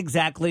 That's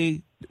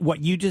exactly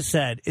what you just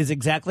said is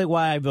exactly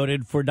why I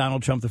voted for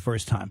Donald Trump the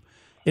first time.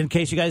 In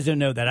case you guys don't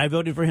know that, I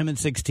voted for him in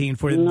 2016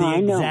 for the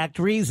exact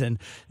reason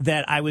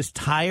that I was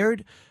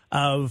tired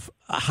of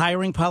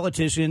hiring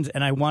politicians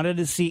and I wanted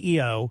a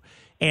CEO.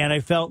 And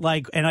I felt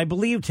like, and I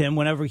believed him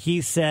whenever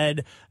he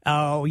said,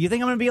 oh, you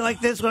think I'm going to be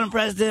like this when I'm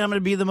president? I'm going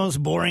to be the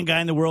most boring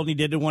guy in the world. And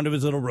he did one of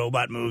his little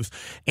robot moves.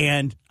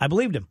 And I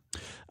believed him.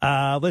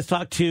 Let's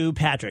talk to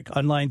Patrick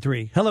on line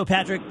 3. Hello,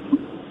 Patrick.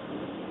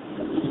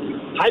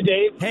 Hi,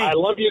 Dave. Hey. I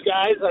love you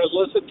guys. I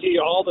listen to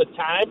you all the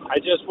time. I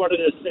just wanted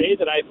to say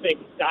that I think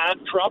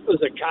Don Trump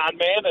is a con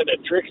man and a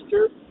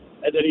trickster,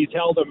 and that he's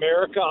held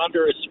America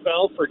under a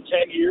spell for 10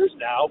 years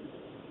now.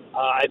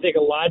 I think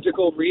a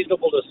logical,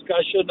 reasonable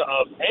discussion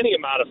of any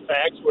amount of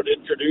facts would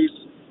introduce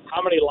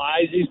how many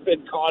lies he's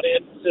been caught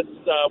in since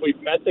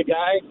we've met the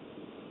guy.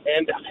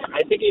 And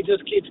I think he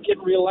just keeps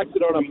getting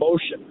reelected on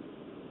emotion.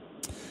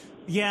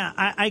 Yeah,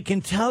 I can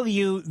tell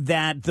you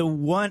that the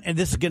one, and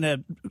this is going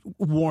to,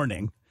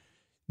 warning,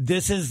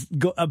 this is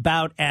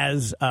about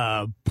as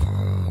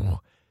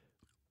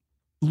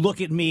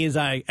look at me as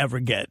I ever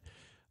get.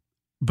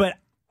 But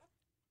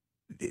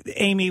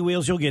Amy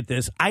Wheels, you'll get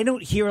this. I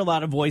don't hear a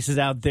lot of voices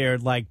out there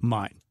like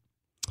mine.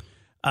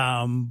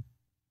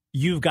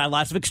 You've got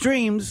lots of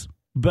extremes,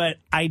 but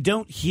I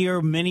don't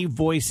hear many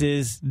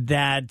voices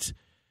that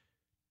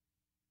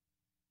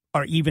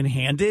are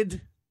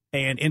even-handed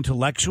and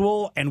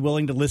intellectual and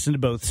willing to listen to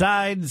both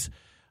sides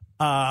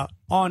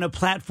on a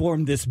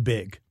platform this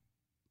big.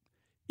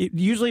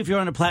 Usually if you're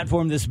on a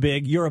platform this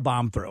big, you're a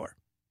bomb thrower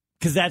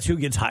because that's who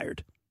gets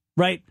hired,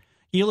 right?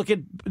 You look at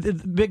the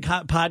big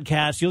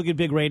podcasts, you look at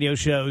big radio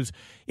shows,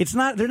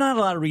 they're not a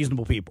lot of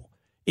reasonable people.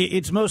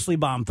 It's mostly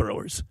bomb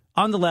throwers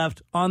on the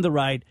left, on the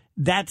right.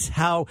 That's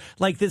how,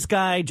 like this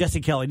guy,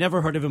 Jesse Kelly,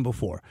 never heard of him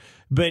before,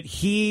 but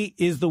he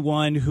is the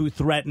one who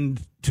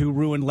threatened to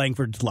ruin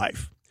Langford's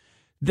life.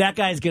 That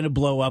guy's going to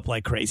blow up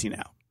like crazy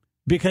now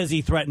because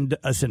he threatened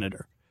a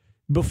senator.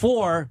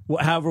 Before,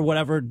 however,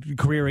 whatever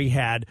career he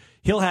had,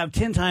 he'll have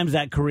 10 times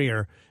that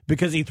career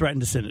because he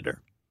threatened a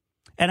senator.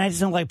 And I just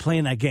don't like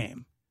playing that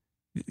game,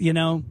 you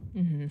know?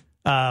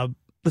 Mm-hmm.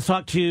 Let's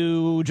talk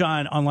to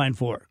John on line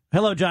 4.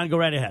 Hello, John. Go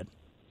right ahead.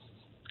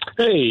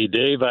 Hey,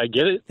 Dave, I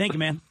get it. Thank you,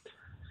 man.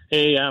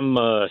 Hey, I'm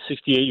a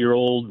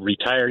 68-year-old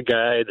retired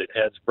guy that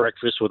has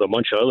breakfast with a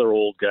bunch of other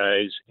old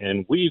guys,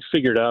 and we've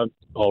figured out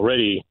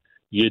already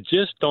you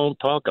just don't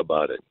talk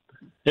about it.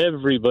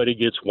 Everybody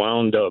gets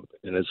wound up,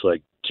 and it's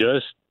like,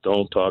 just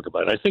don't talk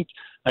about it.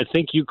 I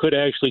think you could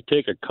actually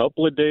take a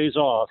couple of days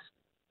off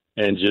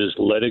and just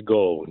let it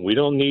go. We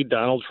don't need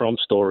Donald Trump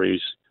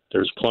stories.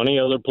 There's plenty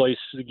of other places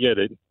to get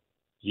it.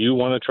 You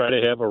want to try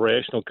to have a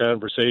rational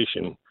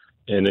conversation.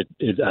 And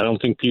I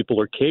don't think people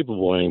are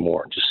capable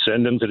anymore. Just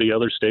send them to the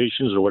other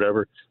stations or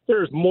whatever.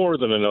 There's more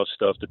than enough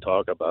stuff to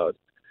talk about.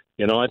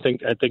 You know, I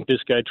think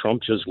this guy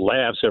Trump just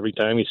laughs every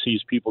time he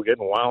sees people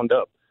getting wound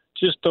up.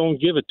 Just don't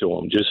give it to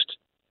him. Just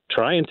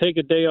try and take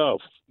a day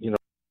off. You know.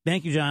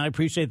 Thank you, John. I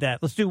appreciate that.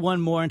 Let's do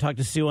one more and talk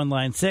to Sue on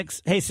line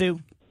 6. Hey, Sue.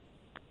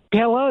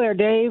 Hello there,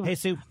 Dave. Hey,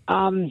 Sue.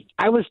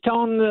 I was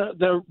telling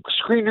the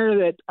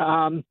screener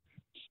that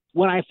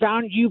when I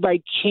found you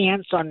by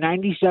chance on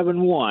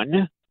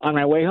 97.1 on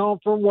my way home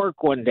from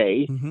work one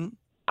day,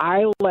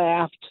 I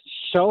laughed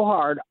so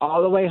hard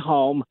all the way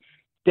home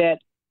that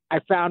I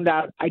found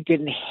out I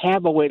didn't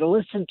have a way to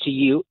listen to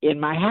you in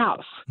my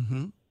house.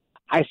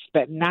 I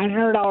spent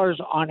 $900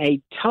 on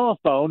a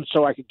telephone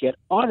so I could get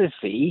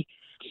Odyssey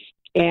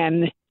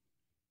and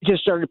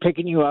just started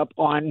picking you up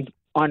on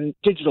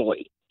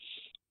digitally.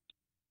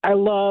 I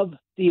love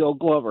the old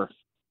Glover.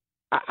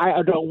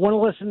 I don't want to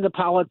listen to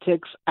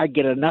politics. I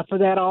get enough of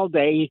that all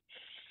day.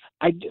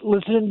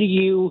 Listening to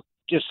you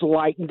just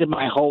lightened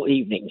my whole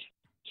evening.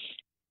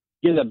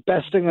 You're the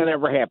best thing that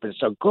ever happened.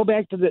 So go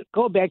back to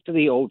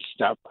the old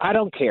stuff. I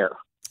don't care.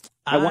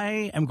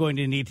 I am going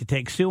to need to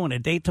take Sue on a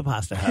date to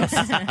Pasta House.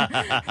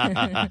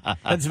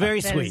 That's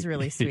very sweet. That is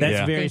really sweet.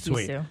 That's very Thank you,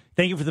 sweet. Sue.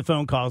 Thank you for the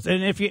phone calls.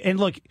 And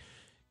look,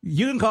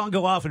 you can call and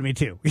go off at me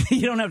too.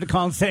 You don't have to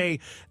call and say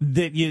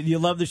that you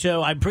love the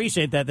show. I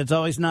appreciate that. That's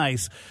always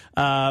nice.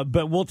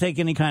 But we'll take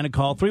any kind of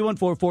call.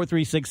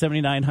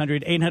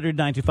 314-436-7900,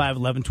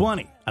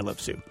 800-925-1120. I love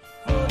Sue.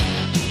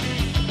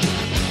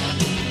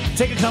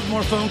 Take a couple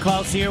more phone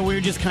calls here.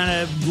 We're just kind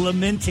of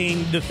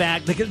lamenting the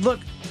fact that, look,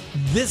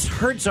 this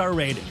hurts our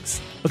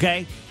ratings,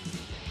 okay?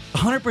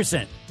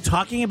 100%.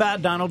 Talking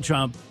about Donald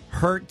Trump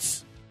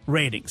hurts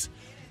ratings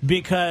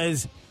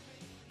because,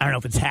 I don't know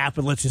if it's half,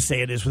 but let's just say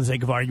it is for the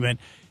sake of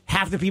argument.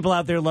 Half the people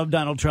out there love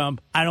Donald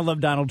Trump. I don't love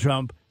Donald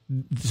Trump,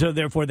 so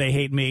therefore they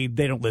hate me.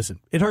 They don't listen.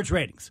 It hurts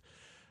ratings.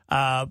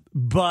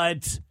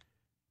 But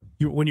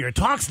when you're a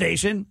talk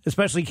station,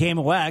 especially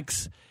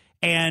KMOX,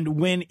 and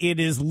when it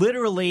is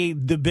literally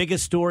the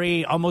biggest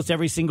story almost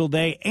every single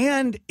day,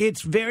 and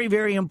it's very,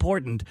 very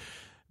important.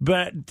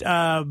 But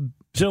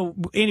so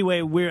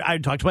anyway, I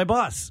talked to my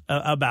boss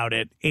about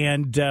it,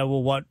 and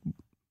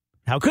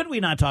how could we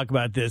not talk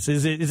about this?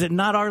 Is it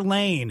not our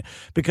lane?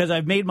 Because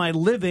I've made my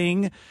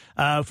living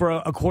for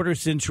a quarter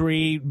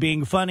century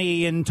being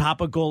funny and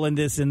topical and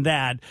this and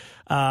that.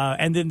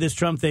 And then this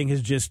Trump thing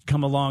has just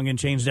come along and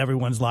changed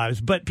everyone's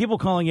lives. But people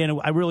calling in,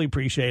 I really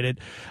appreciate it.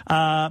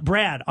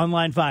 Brad on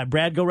line 5.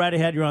 Brad, go right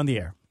ahead. You're on the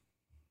air.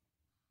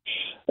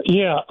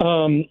 Yeah,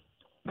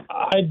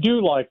 I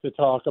do like to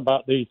talk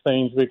about these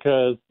things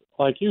because,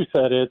 like you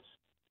said, it's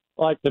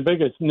like the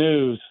biggest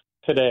news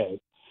today.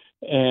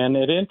 And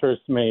it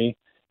interests me,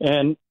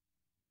 and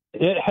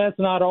it has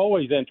not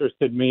always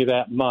interested me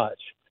that much.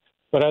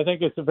 But I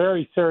think it's a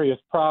very serious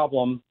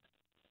problem.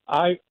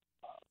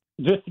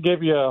 Just to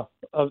give you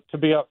to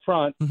be up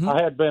front,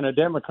 I had been a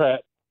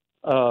Democrat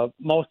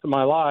most of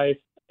my life,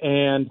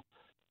 and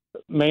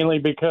mainly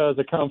because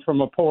I come from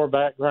a poor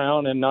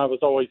background, and I was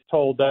always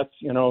told that's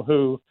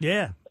who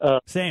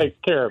takes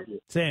care of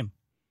you. Same.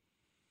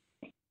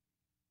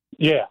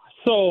 Yeah.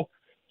 So.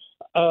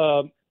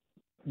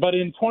 But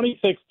in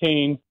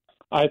 2016,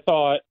 I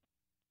thought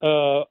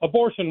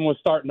abortion was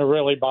starting to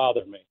really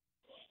bother me.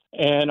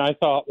 And I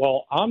thought,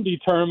 well, I'm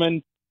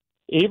determined,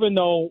 even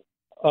though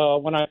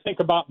when I think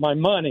about my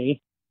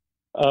money,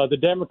 the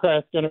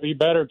Democrats going to be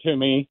better to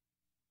me,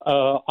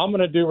 I'm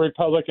going to do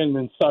Republican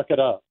and suck it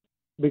up.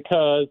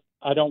 Because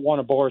I don't want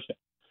abortion.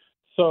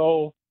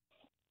 So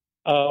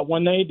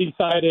when they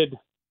decided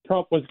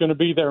Trump was going to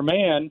be their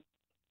man,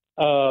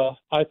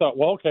 I thought,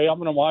 well, okay, I'm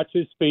going to watch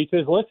his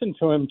speeches, listen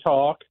to him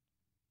talk.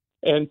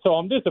 And so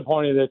I'm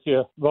disappointed that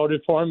you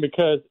voted for him,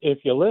 because if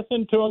you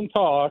listen to him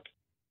talk,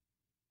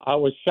 I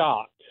was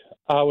shocked.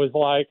 I was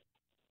like,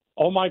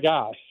 oh, my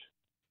gosh,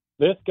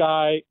 this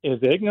guy is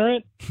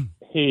ignorant.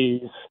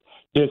 He's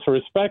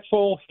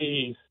disrespectful.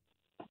 He's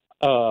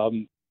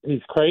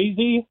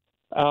crazy.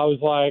 I was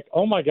like,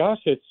 oh, my gosh,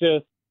 it's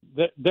just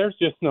there's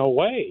just no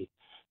way.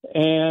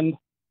 And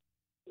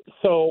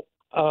so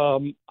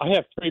I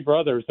have 3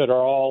 brothers that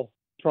are all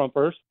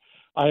Trumpers.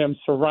 I am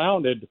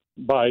surrounded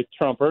by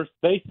Trumpers.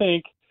 They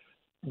think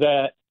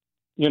that,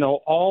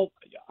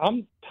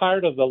 I'm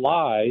tired of the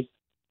lies,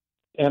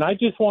 and I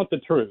just want the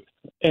truth.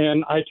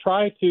 And I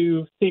try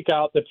to seek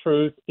out the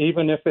truth,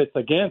 even if it's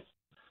against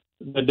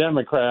the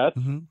Democrats.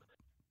 Mm-hmm.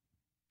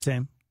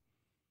 Same.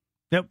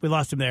 Nope, we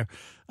lost him there.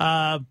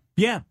 I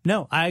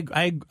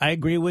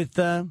agree with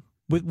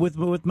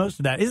most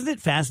of that. Isn't it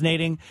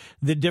fascinating,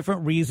 the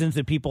different reasons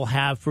that people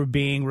have for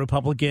being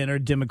Republican or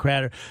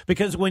Democrat?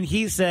 Because when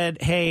he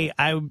said, hey,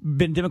 I've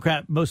been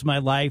Democrat most of my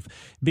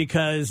life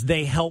because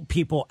they help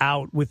people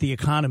out with the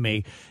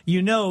economy,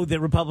 you know that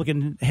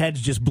Republican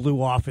heads just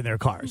blew off in their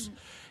cars. Mm-hmm.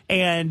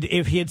 And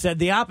if he had said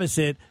the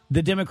opposite,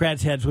 the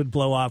Democrats' heads would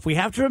blow off. We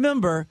have to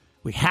remember,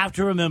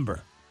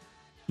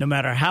 no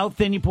matter how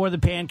thin you pour the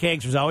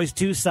pancakes, there's always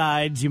 2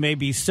 sides. You may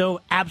be so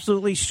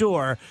absolutely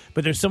sure,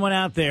 but there's someone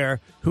out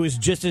there who is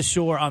just as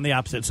sure on the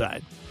opposite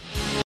side.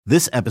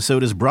 This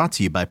episode is brought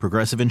to you by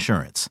Progressive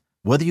Insurance.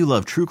 Whether you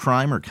love true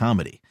crime or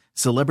comedy,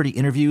 celebrity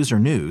interviews or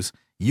news,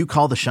 you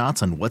call the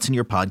shots on what's in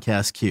your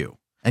podcast queue.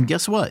 And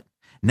guess what?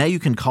 Now you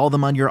can call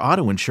them on your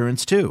auto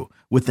insurance too,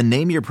 with the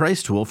Name Your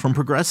Price tool from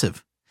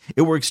Progressive.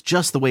 It works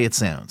just the way it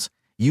sounds.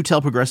 You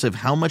tell Progressive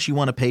how much you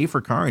want to pay for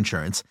car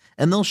insurance,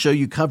 and they'll show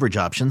you coverage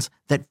options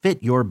that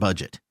fit your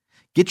budget.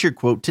 Get your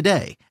quote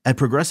today at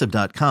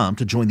Progressive.com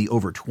to join the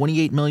over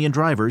 28 million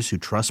drivers who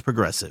trust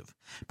Progressive.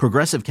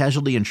 Progressive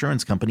Casualty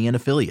Insurance Company and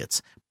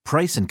Affiliates.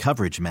 Price and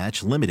coverage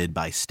match limited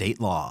by state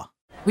law.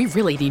 We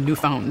really need new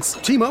phones.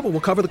 T-Mobile will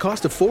cover the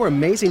cost of 4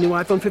 amazing new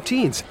iPhone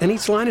 15s, and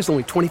each line is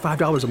only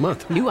 $25 a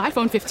month. New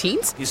iPhone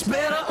 15s? It's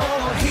better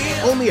over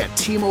here. Only at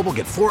T-Mobile,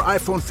 get 4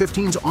 iPhone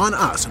 15s on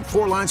us and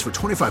 4 lines for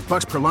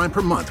 $25 per line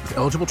per month with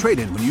eligible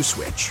trade-in when you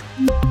switch.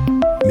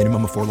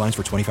 Minimum of 4 lines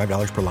for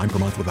 $25 per line per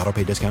month with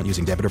autopay discount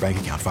using debit or bank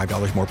account.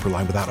 $5 more per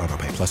line without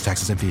autopay, plus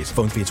taxes and fees.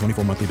 Phone fee at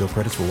 24 monthly bill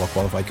credits for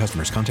well-qualified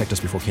customers. Contact us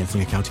before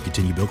canceling account to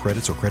continue bill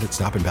credits or credit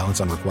stop and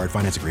balance on required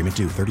finance agreement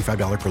due.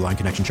 $35 per line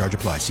connection charge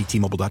applies. See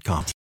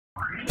T-Mobile.com.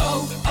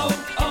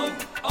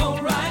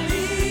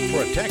 O'Reilly.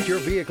 Protect your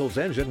vehicle's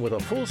engine with a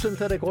full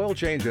synthetic oil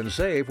change and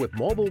save with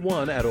Mobil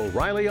 1 at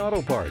O'Reilly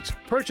Auto Parts.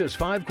 Purchase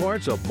 5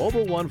 quarts of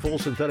Mobil 1 full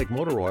synthetic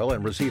motor oil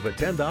and receive a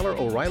 $10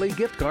 O'Reilly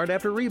gift card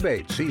after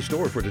rebate. See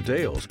store for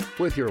details.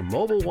 With your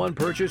Mobil 1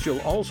 purchase,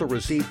 you'll also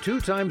receive 2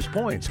 times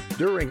points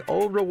during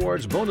O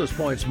Rewards Bonus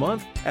Points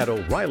Month at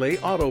O'Reilly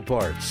Auto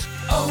Parts.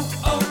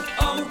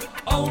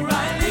 O'Reilly.